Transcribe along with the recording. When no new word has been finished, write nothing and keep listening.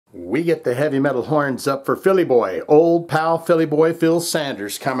we get the heavy metal horns up for Philly Boy. Old pal Philly Boy Phil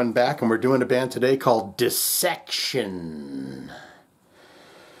Sanders coming back, and we're doing a band today called Dissection.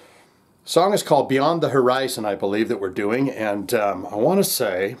 Song is called Beyond the Horizon, I believe, that we're doing, and I want to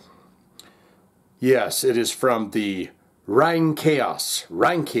say, yes, it is from the Reinkaos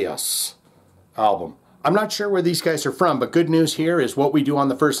album. I'm not sure where these guys are from, but good news here is what we do on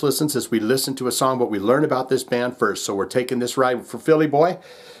the first listens is we listen to a song, but we learn about this band first. So we're taking this ride for Philly Boy.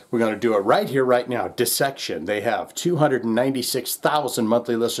 We're going to do it right here, right now. Dissection. They have 296,000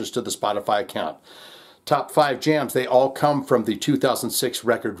 monthly listeners to the Spotify account. Top 5 jams, they all come from the 2006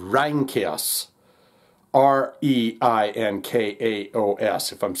 record Reinkaos. R-E-I-N-K-A-O-S,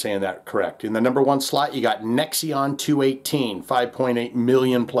 if I'm saying that correct. In the #1 slot, you got Nexion 218, 5.8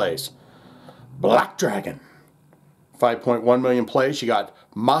 million plays. Black Dragon, 5.1 million plays. You got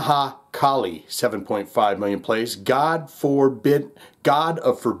Maha Kali, 7.5 million plays. God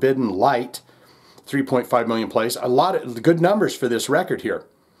of Forbidden Light, 3.5 million plays. A lot of good numbers for this record here.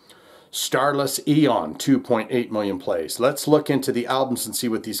 Starless Eon, 2.8 million plays. Let's look into the albums and see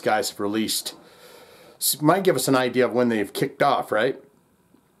what these guys have released. Might give us an idea of when they've kicked off, right?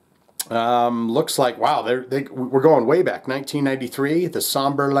 Looks like, wow, we're going way back. 1993, The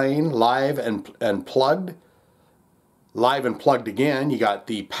Somber Lane, Live and Plugged. Live and Plugged again. You got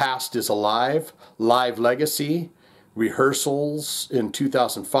The Past is Alive, Live Legacy, Rehearsals in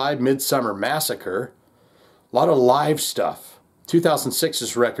 2005, Midsummer Massacre. A lot of live stuff.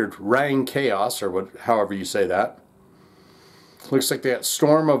 2006's record, Reinkaos, or however you say that. Looks like they got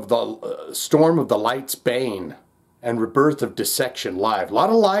Storm of the Light's Bane and Rebirth of Dissection live. A lot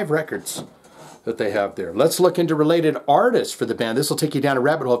of live records that they have there. Let's look into related artists for the band. This will take you down a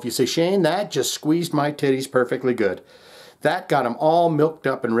rabbit hole. If you say, Shane, that just squeezed my titties perfectly good. That got them all milked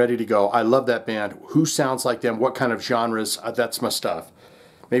up and ready to go. I love that band. Who sounds like them? What kind of genres? That's my stuff.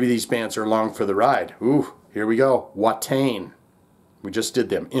 Maybe these bands are along for the ride. Ooh, here we go. Watain. We just did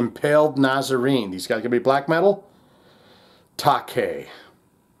them. Impaled Nazarene. These guys gonna be black metal? Take.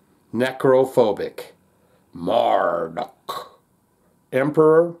 Necrophobic. Marduk.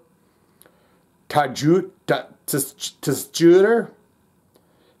 Emperor. Tajjuder.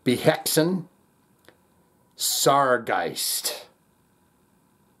 Behexen. Sargeist.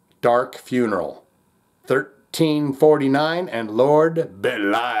 Dark Funeral. 1349 and Lord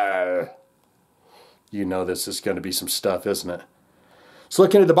Belial. You know this is going to be some stuff, isn't it? Let's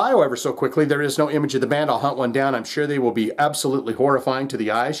look into the bio ever so quickly. There is no image of the band. I'll hunt one down. I'm sure they will be absolutely horrifying to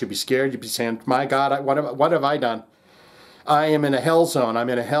the eyes. You'll be scared. You'll be saying, my God, what have I done? I am in a hell zone. I'm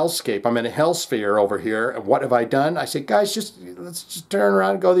in a hellscape. I'm in a hellsphere over here. And what have I done? I say, guys, let's just turn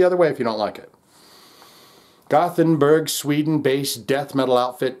around and go the other way if you don't like it. Gothenburg, Sweden-based death metal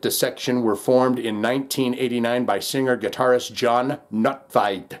outfit Dissection were formed in 1989 by singer-guitarist John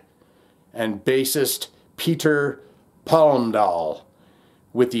Nuttvide and bassist Peter Palmdahl.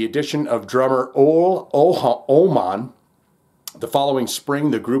 With the addition of drummer Ole Oman, the following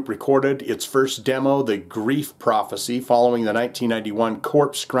spring the group recorded its first demo, The Grief Prophecy, following the 1991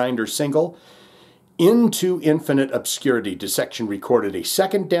 Corpse Grinder single. Into infinite obscurity, Dissection recorded a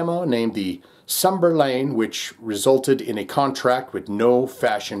second demo named The Somber Lane, which resulted in a contract with No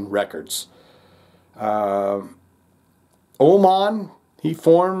Fashion Records. Oman, he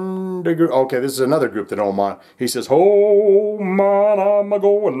formed a group. Okay, this is another group that Oman. He says, "Oh man, I'm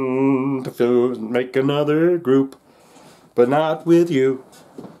a-going to make another group, but not with you."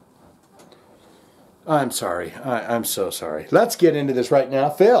 I'm sorry. I'm so sorry. Let's get into this right now.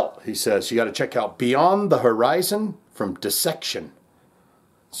 Phil, he says, you got to check out Beyond the Horizon from Dissection.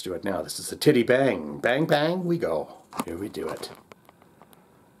 Let's do it now. This is the titty bang. Bang, bang, we go. Here we do it.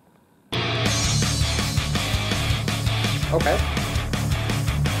 Okay.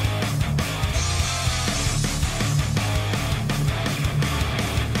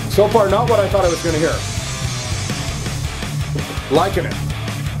 So far, not what I thought I was going to hear. Liking it.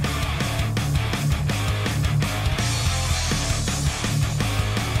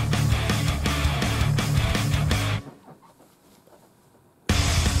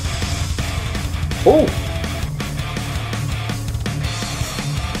 Oh!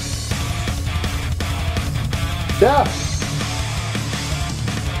 Yeah!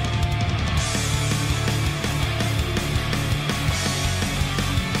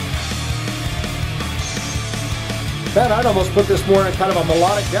 Man, I'd almost put this more in kind of a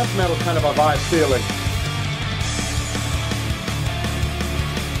melodic death metal kind of a vibe feeling.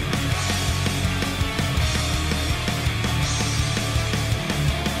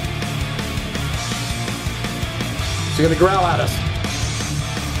 He's going to growl at us.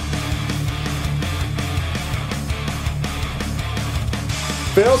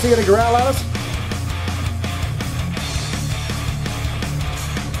 Phil's he gonna growl at us?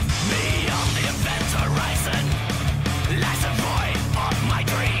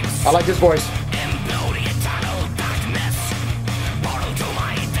 I like his voice.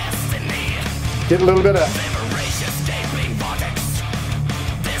 Get a little bit of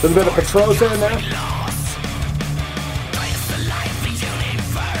Petrosa in there.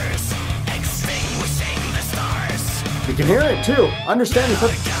 You can hear it too. Understand it.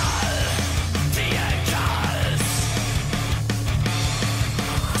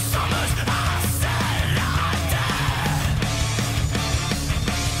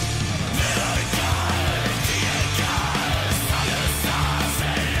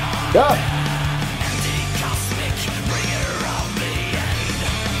 Yeah.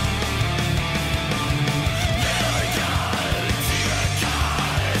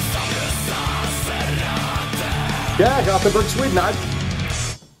 Yeah, Gothenburg, Sweden. I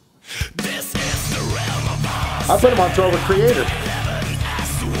put him on Trover Creator.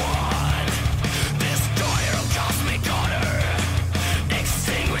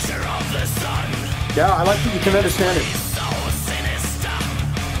 Yeah, I like that you can understand it.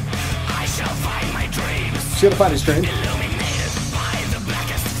 She's gonna find his dream.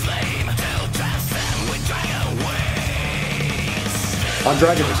 On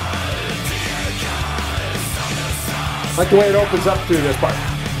Dragonist. I like the way it opens up through this part.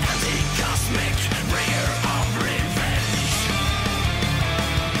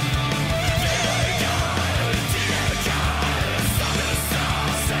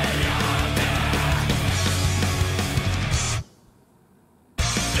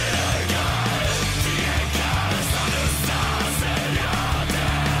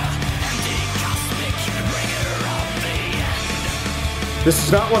 This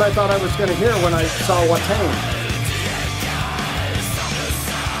is not what I thought I was going to hear when I saw Watain.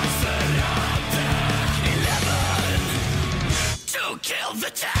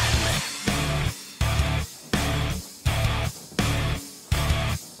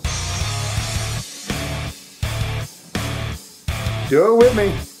 Do it with me.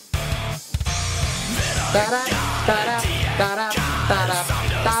 Da-da, da-da, da-da, da-da,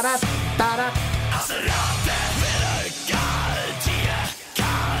 da-da, da-da.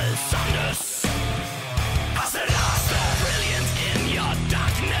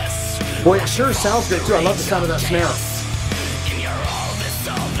 Boy, it sure sounds good too. I love the sound of that snare.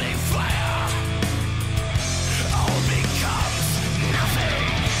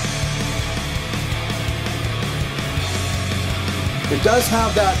 It does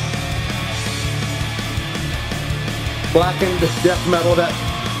have that blackened death metal, that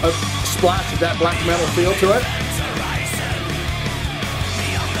splash of that black metal feel to it.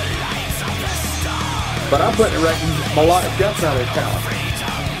 But I'm putting it right in melodic death metal talent.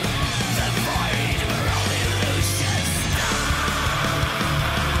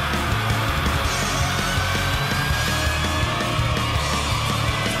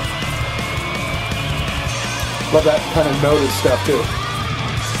 Love that kind of noted stuff too.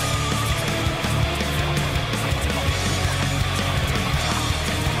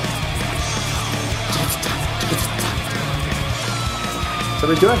 So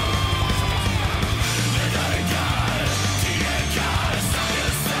we doing?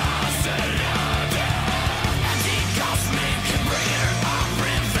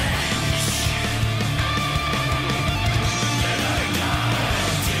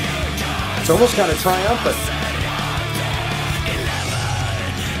 It's almost kind of triumphant.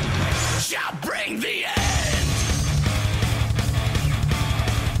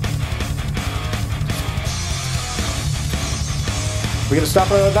 We gonna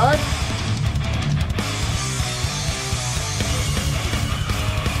stop it on a dime?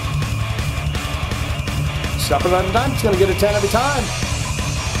 Stop it on a dime. It's gonna get a 10 every time.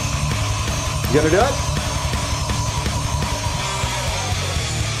 You gonna do it?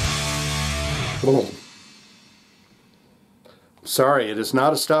 Boom. Sorry, it is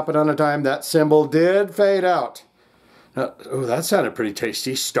not a stop it on a dime. That symbol did fade out. Oh, that sounded pretty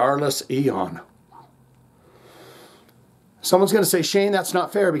tasty. Starless Eon. Someone's going to say, Shane, that's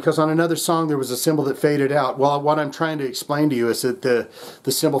not fair because on another song there was a symbol that faded out. Well, what I'm trying to explain to you is that the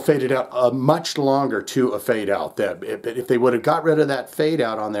symbol faded out much longer to a fade out. That if they would have got rid of that fade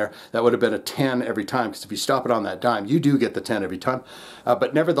out on there, that would have been a 10 every time, because if you stop it on that dime, you do get the 10 every time.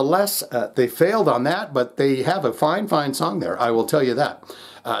 But nevertheless, they failed on that, but they have a fine, fine song there. I will tell you that.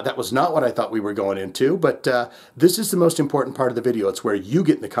 That was not what I thought we were going into, but this is the most important part of the video. It's where you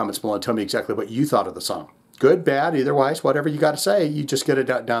get in the comments below and tell me exactly what you thought of the song. Good, bad, eitherwise, whatever you got to say, you just get it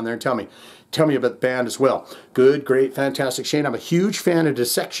down there and tell me. Tell me about the band as well. Good, great, fantastic. Shane, I'm a huge fan of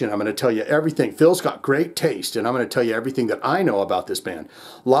Dissection. I'm going to tell you everything. Phil's got great taste, and I'm going to tell you everything that I know about this band.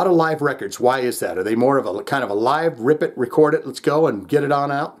 A lot of live records. Why is that? Are they more of a kind of a live, rip it, record it, let's go and get it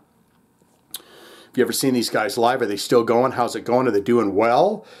on out? Have you ever seen these guys live? Are they still going? How's it going? Are they doing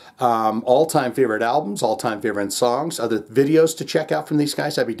well? All-time favorite albums, all-time favorite songs, other videos to check out from these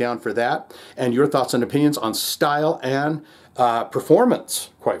guys. I'd be down for that. And your thoughts and opinions on style and performance,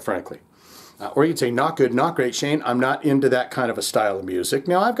 quite frankly. Or you'd say, not good, not great, Shane. I'm not into that kind of a style of music.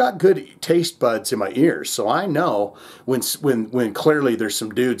 Now, I've got good taste buds in my ears, so I know when clearly there's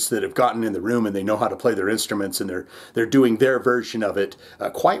some dudes that have gotten in the room and they know how to play their instruments and they're doing their version of it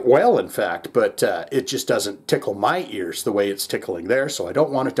quite well, in fact, but it just doesn't tickle my ears the way it's tickling theirs, so I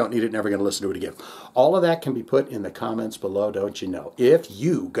don't want it, don't need it, never going to listen to it again. All of that can be put in the comments below, don't you know? If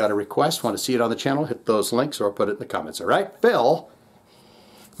you got a request, want to see it on the channel, hit those links or put it in the comments, all right? Phil,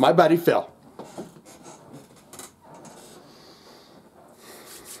 my buddy Phil.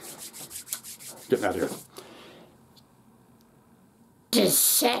 Getting out of here.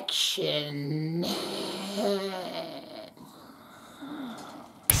 Dissection.